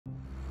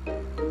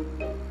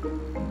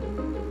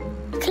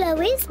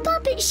Chloe's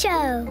Puppet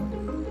Show.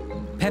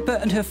 Peppa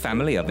and her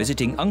family are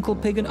visiting Uncle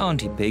Pig and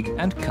Auntie Pig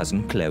and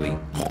Cousin Chloe.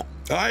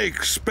 I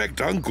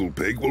expect Uncle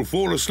Pig will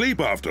fall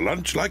asleep after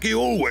lunch like he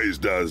always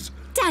does.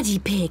 Daddy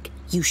Pig,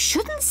 you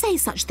shouldn't say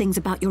such things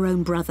about your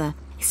own brother,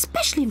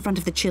 especially in front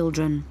of the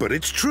children. But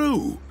it's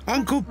true.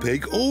 Uncle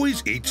Pig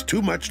always eats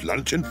too much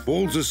lunch and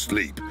falls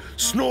asleep,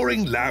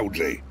 snoring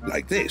loudly,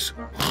 like this.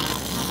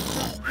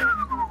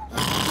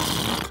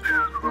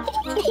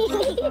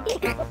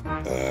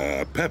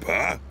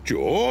 Peppa,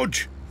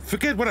 George,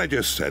 forget what I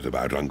just said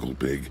about Uncle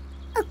Pig.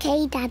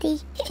 OK, Daddy.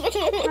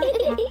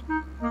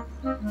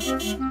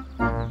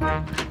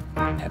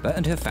 Peppa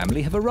and her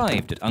family have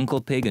arrived at Uncle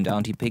Pig and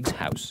Auntie Pig's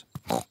house.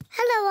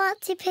 Hello,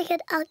 Auntie Pig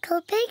and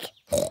Uncle Pig.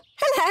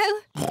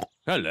 Hello.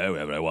 Hello,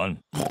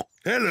 everyone.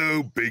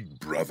 Hello, big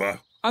brother.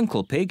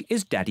 Uncle Pig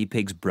is Daddy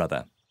Pig's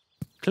brother.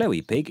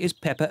 Chloe Pig is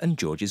Peppa and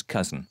George's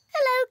cousin.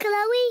 Hello,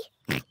 Chloe.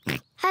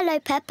 Hello,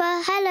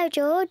 Peppa. Hello,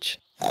 George.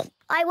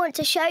 I want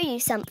to show you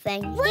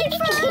something. Wait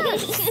for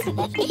us!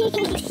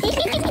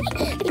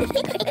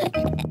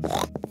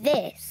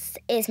 This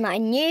is my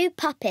new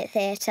puppet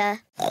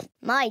theatre.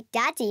 My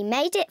daddy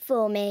made it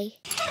for me.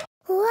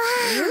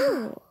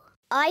 Wow!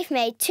 I've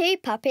made 2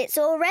 puppets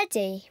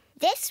already.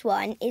 This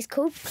one is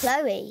called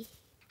Chloe.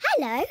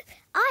 Hello,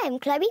 I am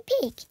Chloe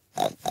Pig.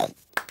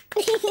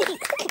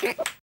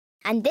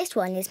 And this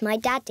one is my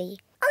daddy,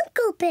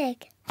 Uncle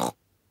Pig.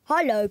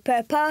 Hello,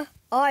 Peppa.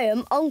 I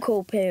am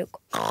Uncle Pig.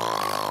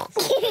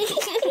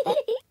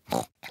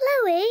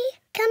 Chloe,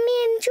 can me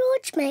and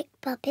George make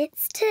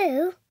puppets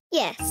too?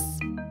 Yes.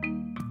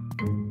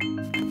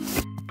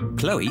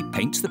 Chloe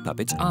paints the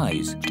puppet's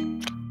eyes.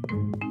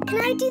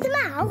 Can I do the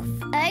mouth?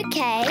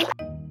 OK.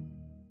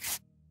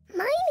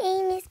 My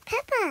name is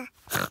Peppa.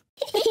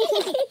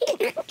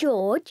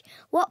 George,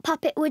 what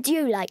puppet would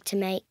you like to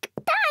make?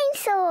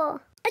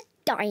 Dinosaur. A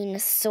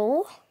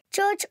dinosaur?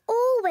 George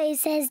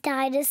always says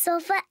dinosaur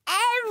for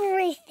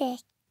everything.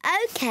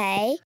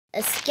 OK,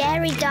 a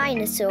scary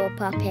dinosaur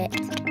puppet.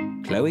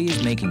 Chloe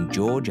is making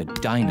George a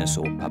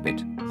dinosaur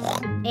puppet.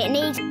 It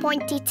needs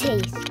pointy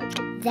teeth.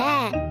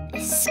 There,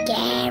 a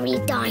scary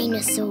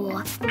dinosaur.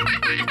 Lunchtime,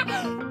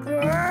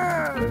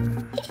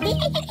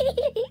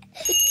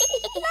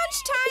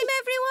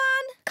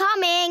 everyone.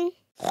 Coming.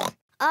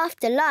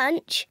 After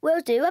lunch,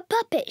 we'll do a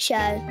puppet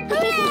show.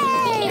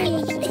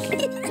 Hooray!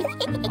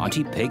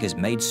 Auntie Pig has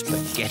made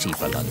spaghetti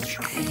for lunch.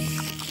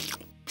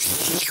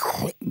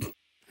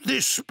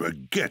 This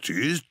spaghetti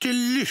is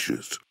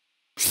delicious.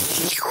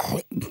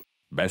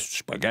 Best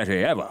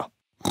spaghetti ever.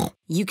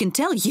 You can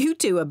tell you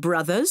two are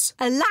brothers.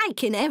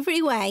 Alike in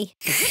every way.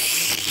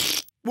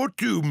 What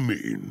do you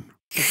mean?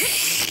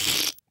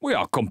 We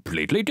are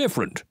completely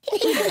different.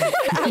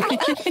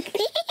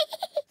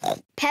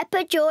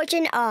 Peppa, George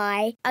and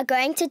I are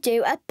going to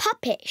do a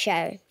puppet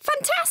show.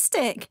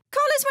 Fantastic.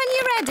 Call us when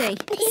you're ready.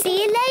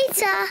 See you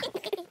later.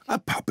 A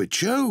puppet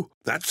show?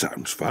 That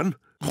sounds fun.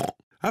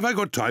 Have I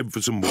got time for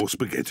some more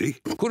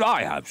spaghetti? Could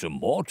I have some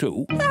more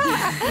too? The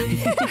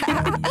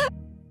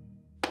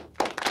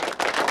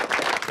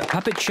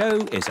puppet show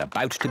is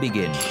about to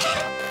begin.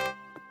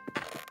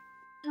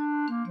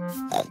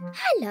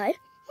 Hello,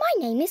 my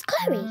name is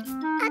Chloe.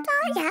 And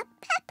I am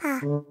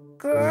Peppa.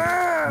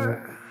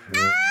 Grrr.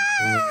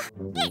 Ah!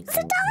 It's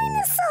a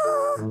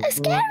dinosaur! A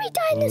scary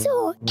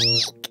dinosaur!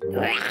 Eek!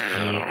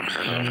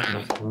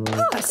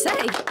 Oh, I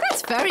say,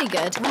 that's very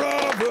good.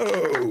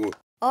 Bravo!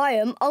 I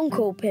am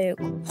Uncle Pig.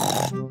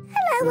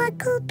 Hello,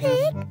 Uncle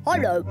Pig.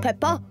 Hello,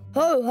 Peppa.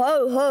 Ho,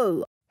 ho,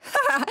 ho.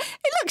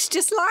 It looks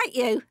just like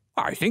you.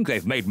 I think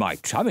they've made my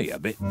tummy a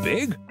bit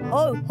big.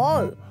 Ho,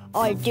 ho.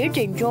 I did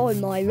enjoy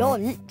my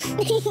lunch.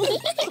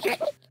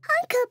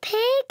 Uncle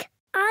Pig,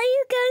 are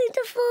you going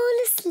to fall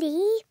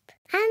asleep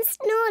and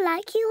snore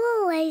like you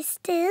always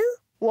do?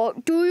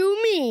 What do you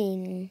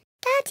mean?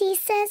 Daddy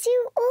says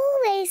you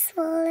always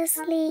fall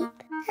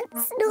asleep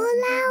and snore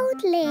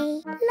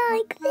loudly,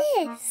 like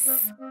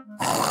this.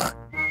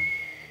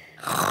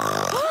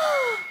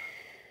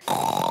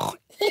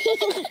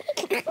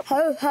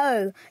 Ho,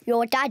 ho,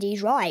 your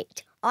daddy's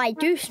right. I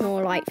do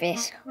snore like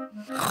this.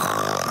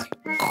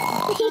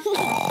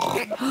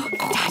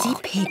 Daddy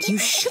Pig, you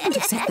shouldn't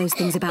have said those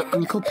things about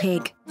Uncle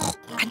Pig.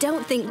 I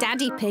don't think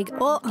Daddy Pig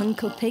or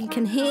Uncle Pig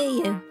can hear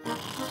you.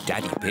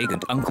 Daddy Pig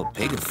and Uncle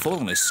Pig have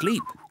fallen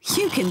asleep.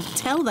 You can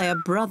tell they are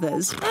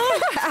brothers.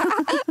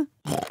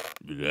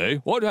 Did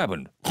they? What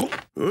happened?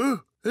 Huh?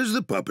 Has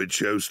the puppet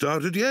show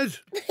started yet?